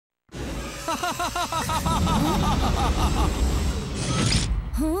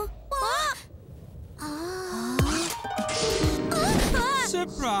Huh?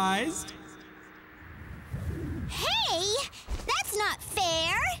 Surprised? Hey! That's not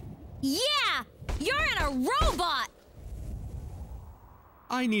fair! Yeah! You're in a robot!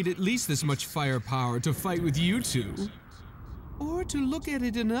 I need at least this much firepower to fight with you two. Or to look at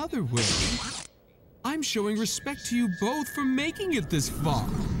it another way, I'm showing respect to you both for making it this far.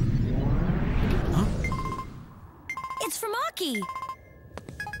 Huh? It's from Aki!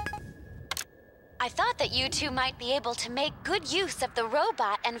 I thought that you two might be able to make good use of the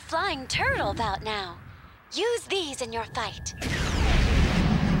robot and flying turtle about now. Use these in your fight.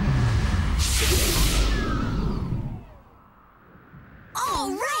 All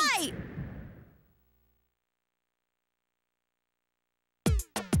right!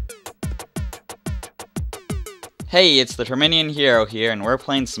 Hey, it's the Terminian Hero here, and we're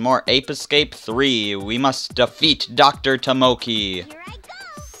playing some more Ape Escape 3. We must defeat Dr. Tomoki. Here I go!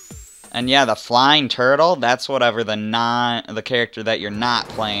 And yeah, the flying turtle, that's whatever the character that you're not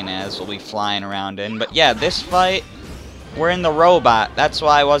playing as will be flying around in. But yeah, this fight, we're in the robot. That's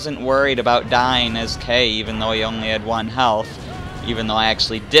why I wasn't worried about dying as K, even though he only had 1 health. Even though I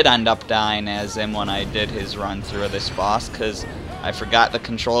actually did end up dying as him when I did his run through of this boss, because I forgot the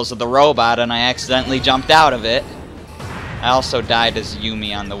controls of the robot and I accidentally jumped out of it. I also died as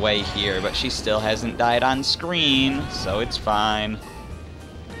Yumi on the way here, but she still hasn't died on screen, so it's fine.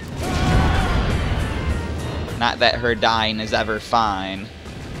 Not that her dying is ever fine.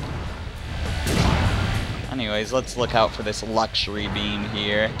 Anyways, let's look out for this luxury beam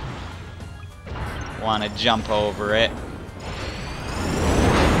here. Want to jump over it.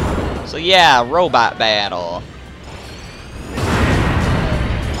 So yeah, robot battle.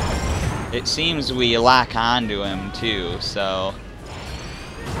 It seems we lock onto him too, so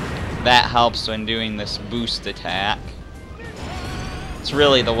that helps when doing this boost attack. It's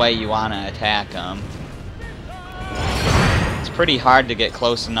really the way you want to attack him. It's pretty hard to get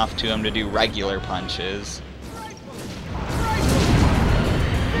close enough to him to do regular punches.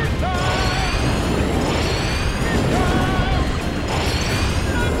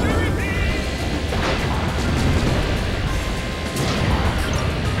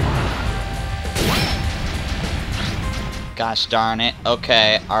 Gosh darn it.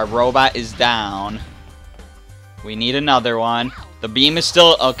 Okay, our robot is down. We need another one. The beam is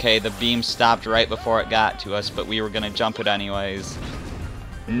still... Okay, the beam stopped right before it got to us, but we were gonna jump it anyways.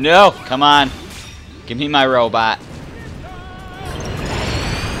 No! Come on. Give me my robot.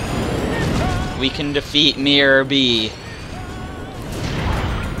 We can defeat Mirror B.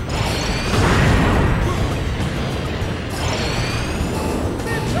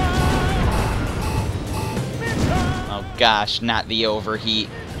 Gosh, not the overheat.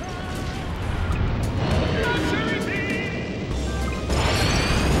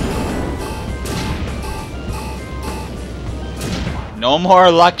 No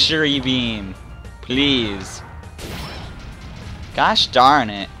more luxury beam, please. Gosh darn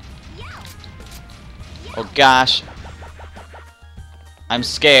it. Oh gosh. I'm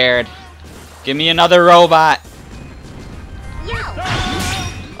scared. Give me another robot.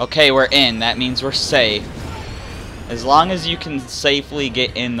 Okay, we're in. That means we're safe. As long as you can safely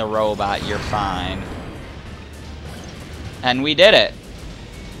get in the robot, you're fine. And we did it.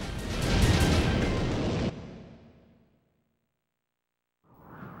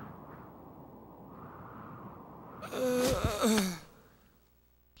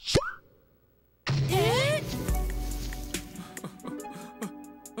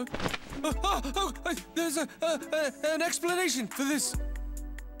 There's an explanation for this.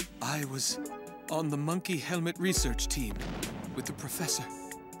 I was on the monkey helmet research team with the professor.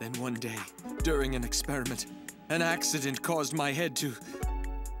 Then one day, during an experiment, an accident caused my head to,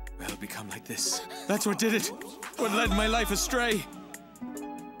 well, become like this. That's what did it. What led my life astray.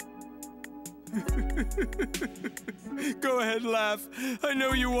 Go ahead, laugh. I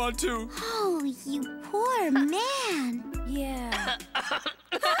know you want to. Oh, you poor man. Yeah.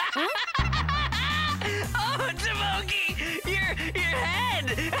 Oh, Tomoki! Your head!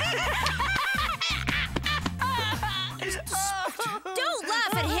 Don't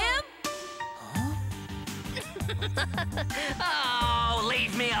laugh at him! Oh,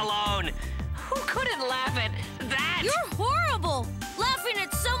 leave me alone! Who couldn't laugh at that? You're horrible! Laughing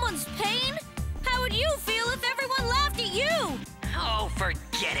at someone's pain? How would you feel if everyone laughed at you? Oh,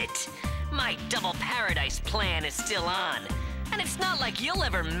 forget it. My double paradise plan is still on. And it's not like you'll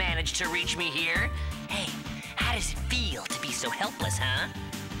ever manage to reach me here. Hey, how does it feel to be so helpless, huh?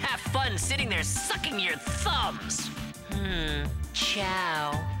 Have fun sitting there sucking your thumbs.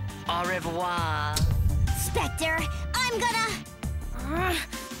 Ciao. Au revoir. Spectre, I'm gonna...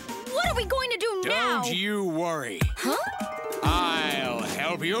 What are we going to do now? Don't you worry. Huh? I'll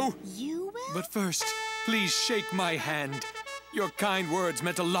help you. You will? But first, please shake my hand. Your kind words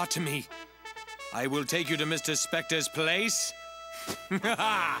meant a lot to me. I will take you to Mr. Spectre's place.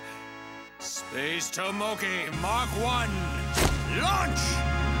 Space Tomoki Mark 1, launch!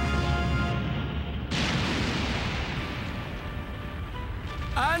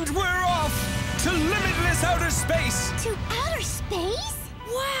 And we're off to limitless outer space! To outer space?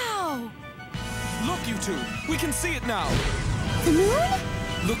 Wow! Look, you two, we can see it now. The moon?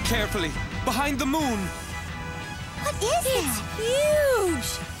 Look carefully, behind the moon. What is it? It's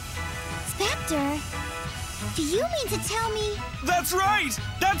huge! Spectre, do you mean to tell me... That's right!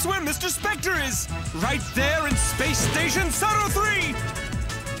 That's where Mr. Spectre is! Right there in Space Station Sato 3!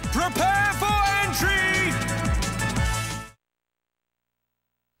 Prepare for entry!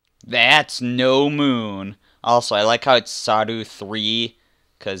 That's no moon. Also, I like how it's Sato 3,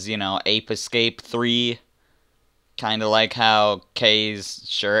 because, you know, Ape Escape 3. Kind of like how Kay's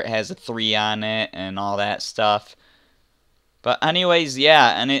shirt has a 3 on it and all that stuff. But anyways,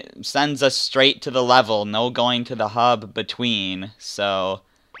 yeah, and it sends us straight to the level, no going to the hub between, so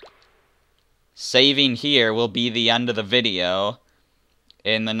saving here will be the end of the video.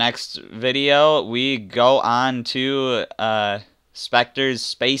 In the next video, we go on to Spectre's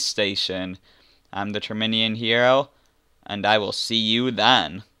space station. I'm the Terminian Hero, and I will see you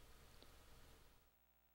then.